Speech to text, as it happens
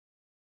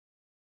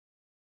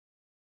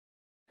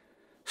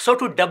So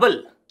to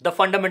double the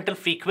fundamental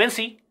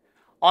frequency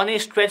on a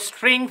stretched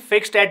string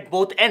fixed at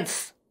both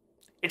ends,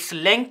 its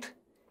length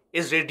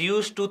is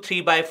reduced to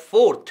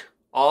 3/4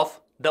 of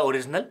the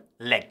original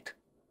length.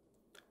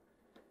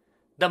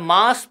 The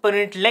mass per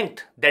unit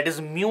length, that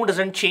is mu,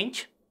 doesn't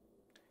change,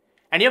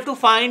 and you have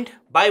to find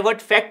by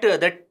what factor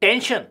the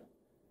tension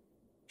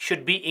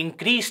should be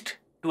increased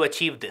to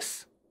achieve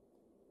this.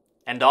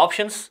 And the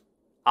options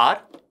are,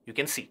 you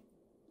can see.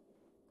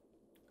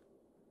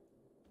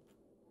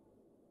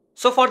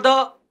 So for the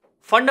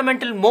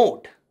fundamental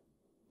mode,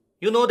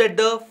 you know that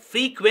the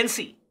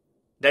frequency,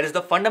 that is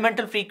the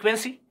fundamental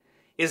frequency,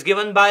 is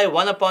given by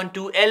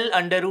 1/2L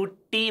under root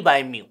T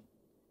by mu,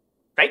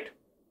 right?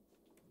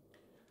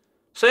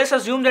 So let's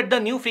assume that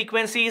the new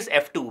frequency is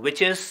F2,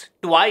 which is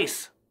twice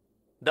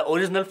the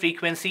original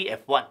frequency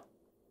F1,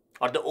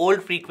 or the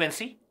old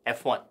frequency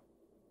F1.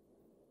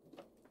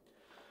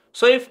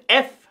 So if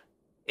F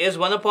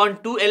is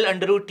 1/2L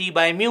under root T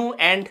by mu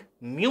and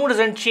mu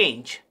doesn't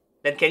change,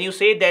 then can you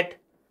say that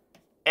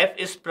F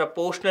is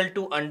proportional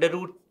to under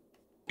root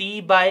T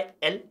by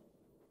L?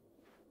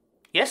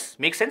 Yes,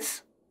 makes sense.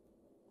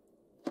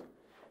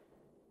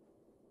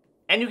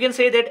 And you can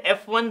say that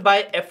F1 by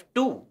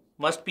F2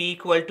 must be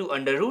equal to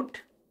under root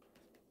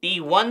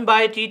T1 by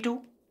T2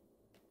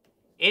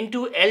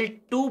 into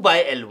L2 by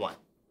L1,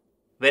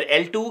 where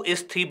L2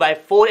 is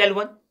 3/4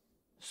 L1.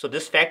 So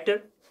this factor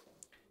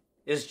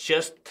is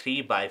just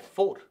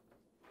 3/4.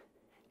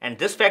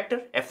 And this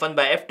factor, F1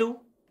 by F2,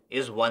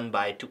 is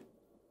 1/2.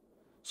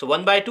 So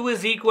 1/2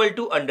 is equal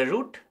to under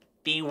root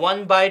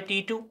T1 by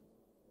T2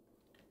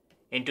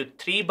 into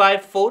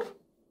 3/4,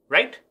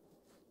 right?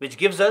 Which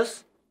gives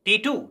us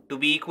T2 to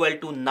be equal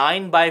to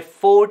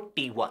 9/4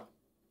 T1.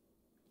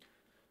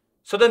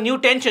 So the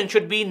new tension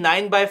should be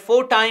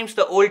 9/4 times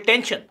the old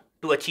tension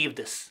to achieve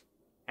this.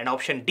 And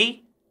option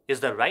D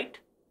is the right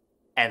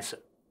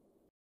answer.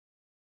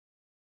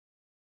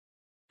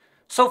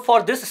 So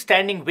for this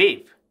standing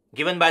wave,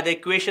 given by the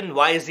equation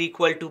y is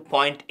equal to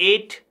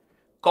 0.8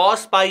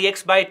 cos pi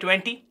x by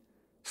 20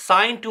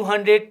 sine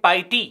 200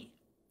 pi t,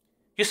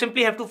 you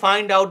simply have to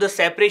find out the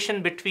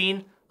separation between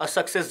a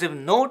successive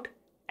node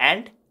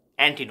and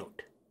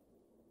antinode.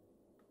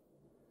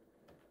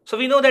 So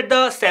we know that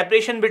the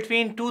separation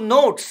between two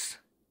nodes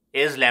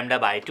is lambda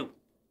by 2,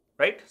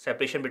 right?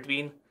 Separation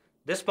between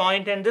this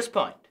point and this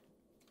point.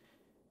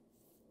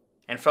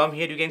 And from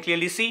here you can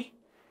clearly see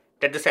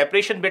that the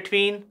separation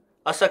between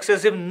a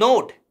successive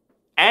node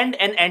and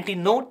an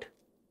antinode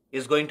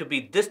is going to be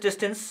this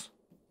distance,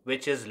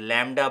 which is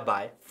lambda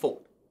by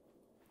 4.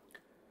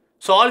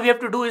 So all we have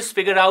to do is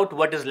figure out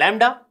what is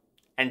lambda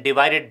and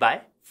divide it by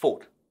 4.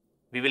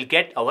 We will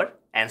get our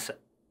answer.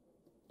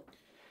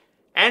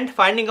 And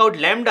finding out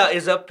lambda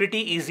is a pretty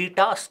easy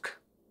task.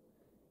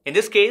 In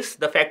this case,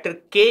 the factor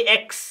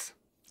kx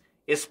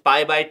is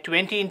pi by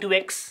 20 into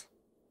x,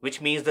 which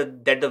means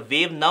that the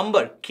wave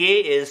number k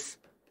is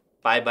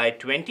pi by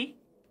 20,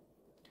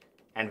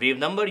 and wave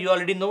number you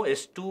already know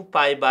is 2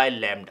 pi by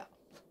lambda,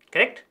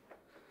 correct?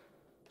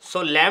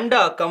 So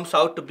lambda comes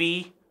out to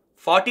be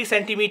 40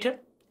 centimeter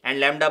and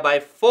lambda by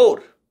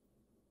 4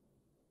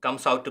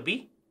 comes out to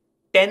be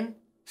 10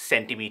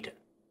 centimeter.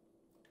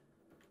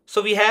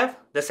 So we have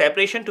the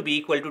separation to be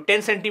equal to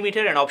 10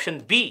 centimeter, and option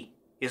B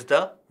is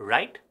the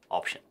right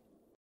option.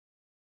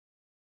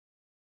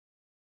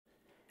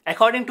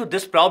 According to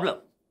this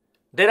problem,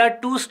 there are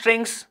two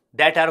strings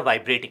that are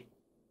vibrating.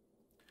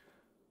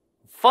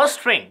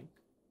 First string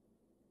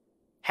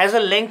has a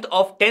length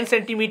of 10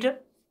 centimeter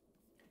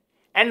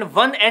and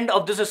one end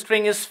of this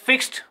string is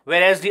fixed,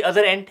 whereas the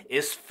other end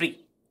is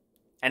free.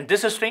 And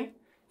this string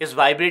is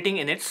vibrating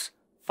in its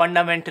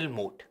fundamental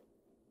mode.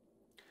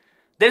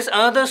 There is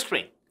another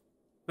string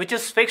which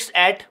is fixed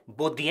at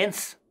both the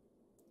ends,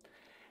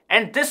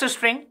 and this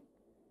string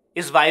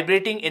is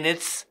vibrating in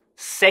its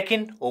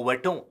second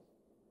overtone.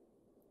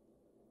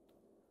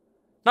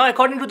 Now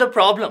according to the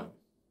problem,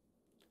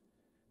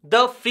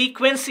 the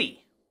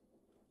frequency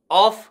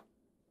of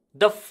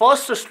the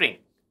first string,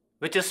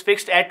 which is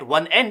fixed at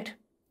one end,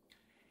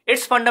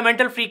 its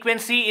fundamental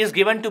frequency is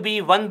given to be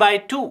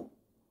 1/2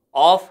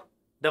 of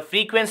the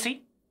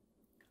frequency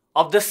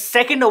of the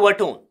second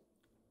overtone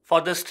for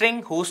the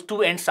string whose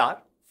two ends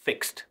are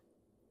fixed.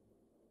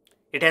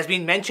 It has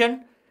been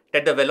mentioned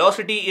that the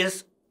velocity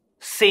is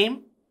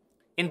same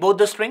in both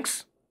the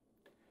strings,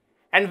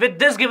 and with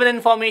this given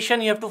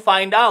information you have to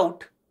find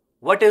out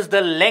what is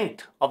the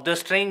length of the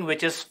string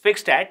which is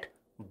fixed at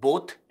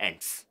both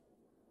ends.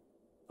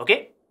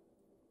 Okay?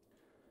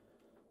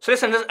 So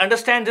let's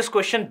understand this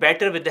question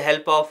better with the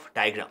help of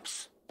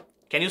diagrams.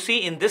 Can you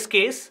see in this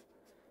case,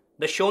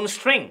 the shown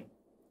string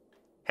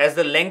has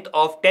the length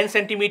of 10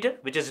 centimeter,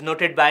 which is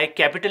denoted by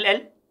capital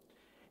L,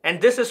 and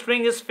this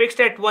string is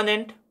fixed at one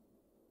end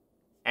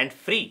and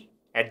free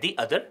at the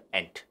other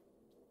end.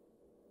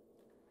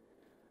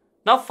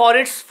 Now for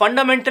its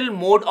fundamental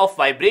mode of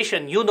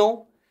vibration, you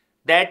know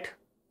that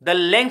the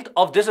length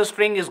of this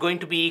string is going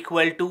to be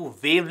equal to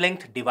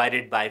wavelength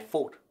divided by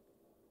 4,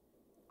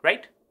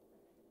 right?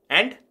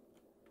 And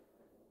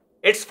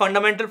its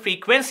fundamental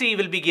frequency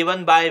will be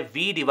given by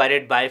V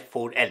divided by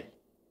 4L.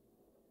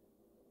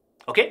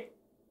 Okay.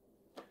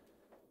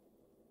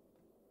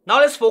 Now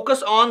let's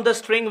focus on the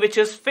string which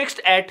is fixed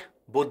at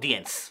both the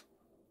ends.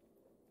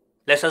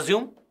 Let's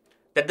assume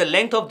that the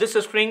length of this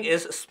string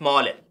is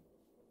small l.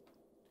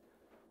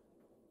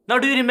 Now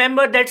do you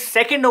remember that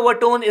second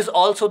overtone is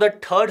also the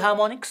third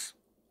harmonics,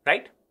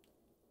 right?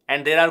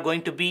 And there are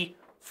going to be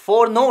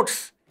 4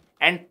 notes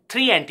and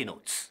 3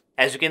 antinodes,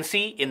 as you can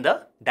see in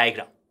the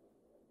diagram,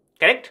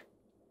 correct?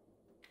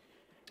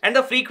 And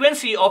the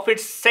frequency of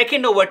its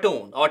second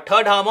overtone or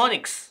third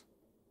harmonics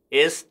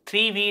is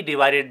 3V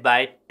divided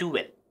by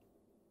 2L.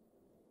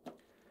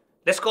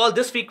 Let's call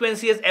this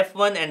frequency as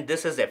F1 and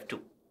this is F2.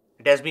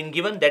 It has been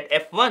given that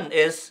F1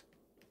 is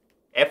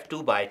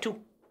F2 by 2.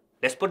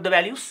 Let's put the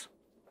values.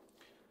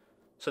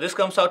 So this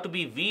comes out to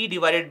be V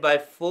divided by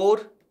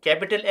 4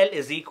 capital L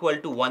is equal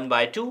to 1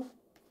 by 2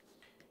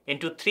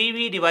 into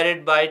 3V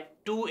divided by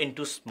 2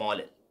 into small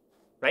l,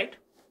 right?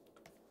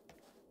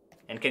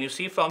 And can you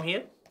see from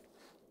here?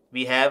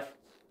 We have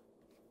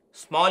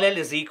small l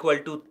is equal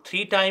to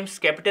 3 times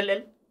capital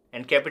L,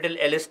 and capital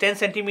L is 10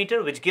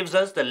 centimeter, which gives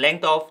us the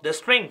length of the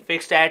string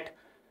fixed at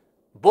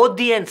both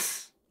the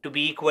ends to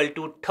be equal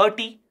to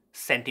 30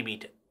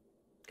 centimeter,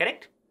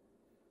 correct?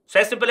 So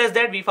as simple as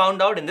that, we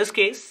found out in this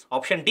case,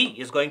 option D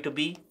is going to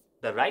be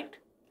the right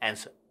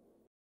answer.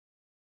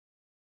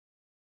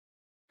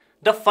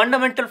 The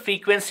fundamental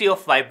frequency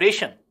of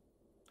vibration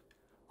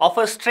of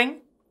a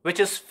string which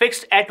is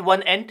fixed at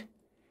one end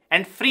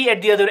and free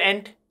at the other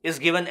end is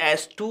given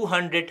as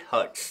 200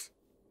 Hertz.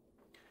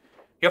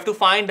 You have to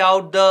find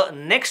out the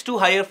next 2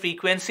 higher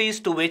frequencies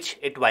to which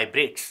it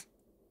vibrates.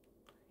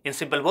 In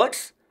simple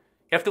words,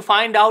 you have to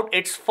find out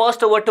its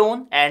first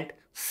overtone and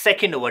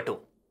second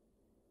overtone.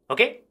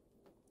 Okay?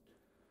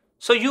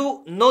 So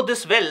you know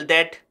this well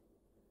that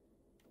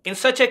in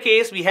such a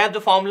case we have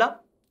the formula.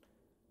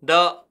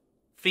 The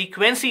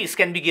frequencies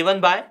can be given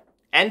by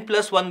n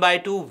plus 1 by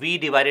 2 V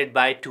divided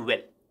by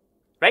 2L,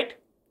 right?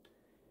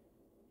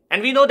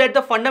 And we know that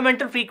the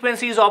fundamental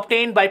frequency is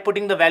obtained by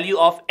putting the value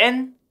of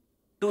n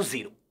to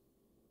 0,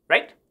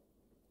 right?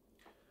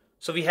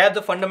 So we have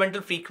the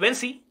fundamental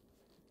frequency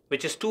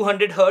which is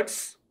 200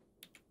 Hertz.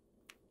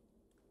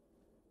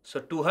 So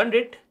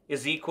 200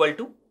 is equal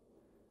to,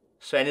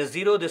 so n is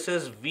 0, this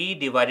is V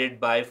divided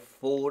by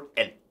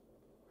 4L,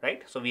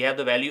 right? So we have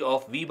the value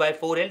of V by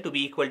 4L to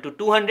be equal to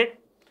 200.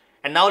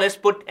 And now let's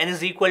put n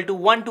is equal to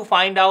 1 to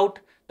find out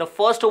the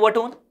first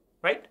overtone,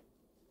 right?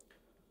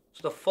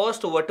 So the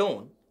first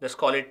overtone, let's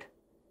call it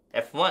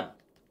F1,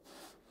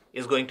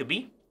 is going to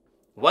be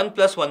 1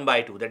 plus 1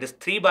 by 2, that is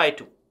 3 by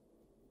 2.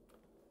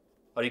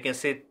 Or you can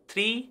say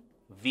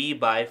 3V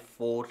by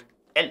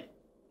 4L.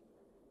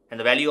 And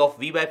the value of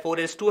V by 4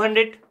 is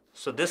 200.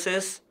 So this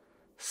is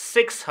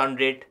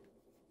 600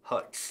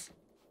 Hertz.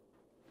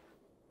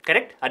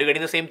 Correct? Are you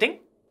getting the same thing?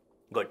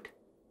 Good.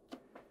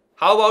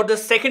 How about the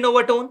second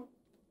overtone?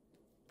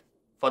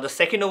 For the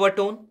second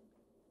overtone,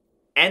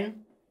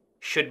 n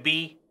should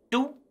be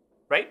 2,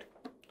 right?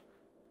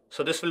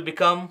 So this will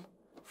become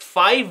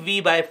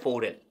 5V by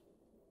 4L.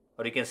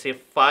 Or you can say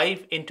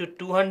 5 into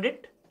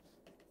 200,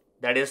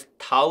 that is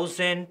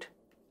 1000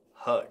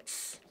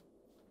 Hertz.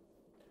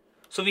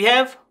 So we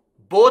have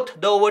both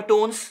the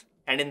overtones,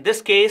 and in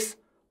this case,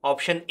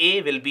 option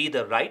A will be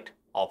the right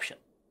option.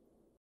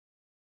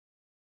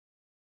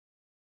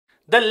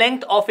 The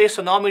length of a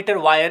sonometer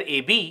wire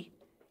AB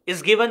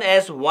is given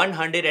as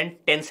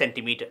 110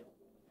 centimeter.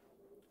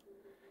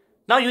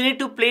 Now you need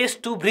to place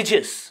 2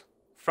 bridges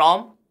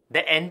from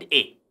the end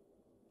A.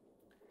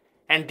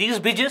 And these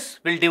bridges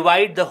will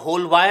divide the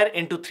whole wire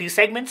into 3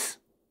 segments.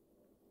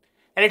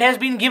 And it has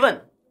been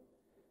given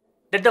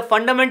that the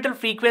fundamental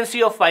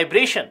frequency of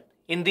vibration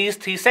in these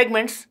 3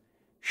 segments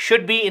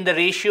should be in the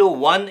ratio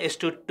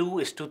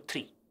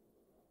 1:2:3.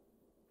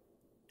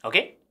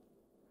 Okay?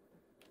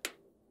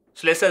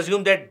 So let's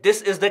assume that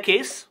this is the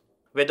case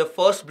where the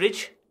first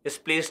bridge is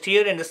placed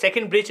here and the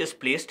second bridge is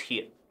placed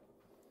here.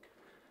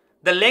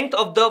 The length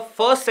of the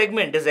first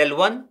segment is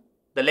L1,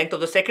 the length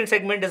of the second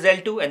segment is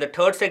L2, and the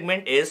third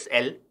segment is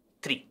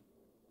L3.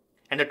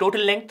 And the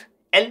total length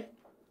L,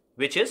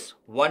 which is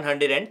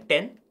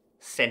 110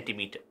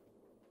 centimeter.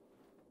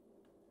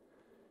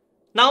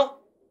 Now,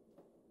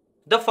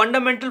 the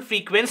fundamental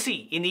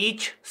frequency in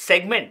each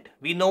segment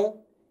we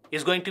know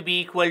is going to be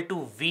equal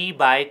to V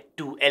by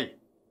 2L.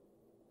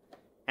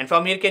 And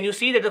from here, can you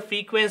see that the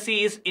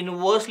frequency is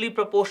inversely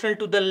proportional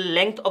to the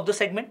length of the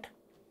segment,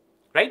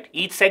 right?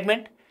 Each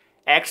segment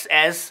acts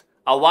as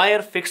a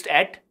wire fixed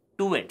at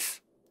 2 ends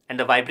and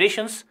the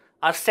vibrations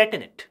are set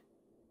in it.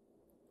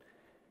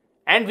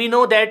 And we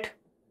know that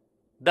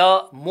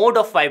the mode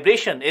of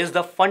vibration is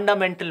the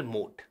fundamental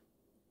mode,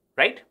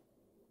 right?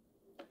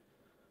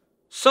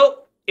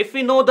 So if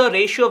we know the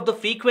ratio of the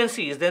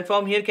frequencies, then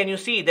from here can you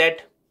see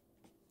that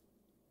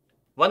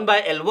 1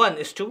 by L1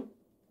 is to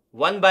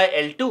 1 by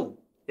L2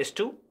 is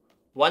to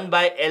 1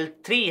 by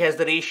L3 has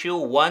the ratio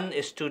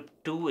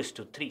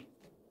 1:2:3.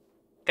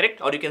 Correct?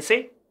 Or you can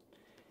say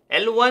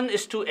L1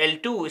 is to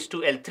L2 is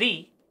to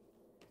L3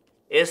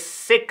 is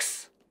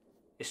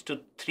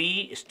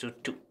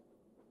 6:3:2.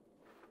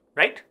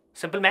 Right?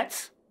 Simple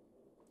maths.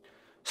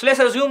 So let's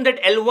assume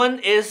that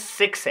L1 is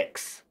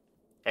 6x,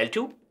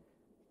 L2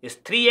 is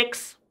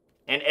 3x,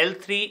 and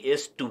L3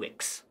 is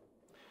 2x,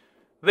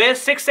 where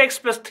 6x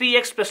plus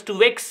 3x plus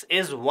 2x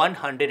is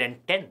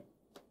 110,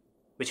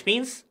 which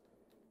means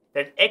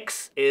that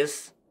x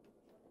is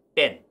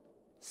 10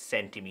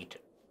 centimeter.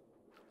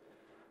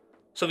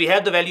 So we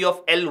have the value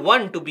of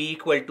L1 to be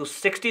equal to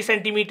 60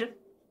 centimeter.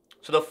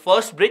 So the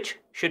first bridge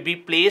should be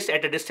placed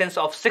at a distance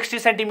of 60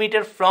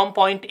 centimeter from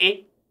point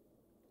A,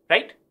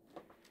 right?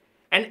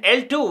 And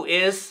L2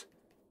 is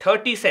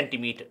 30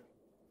 centimeter,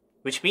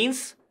 which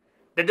means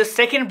that the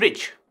second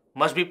bridge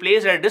must be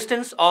placed at a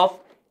distance of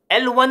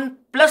L1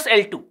 plus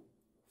L2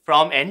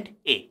 from end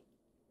A,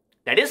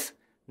 that is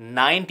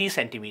 90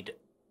 centimeter.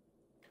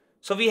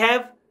 So we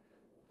have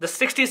the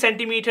 60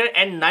 centimeter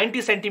and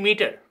 90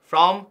 centimeter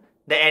from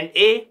the end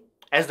A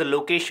as the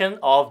location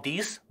of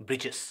these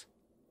bridges,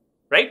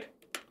 right?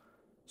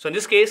 So in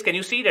this case, can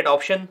you see that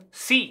option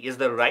C is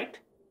the right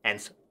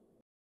answer?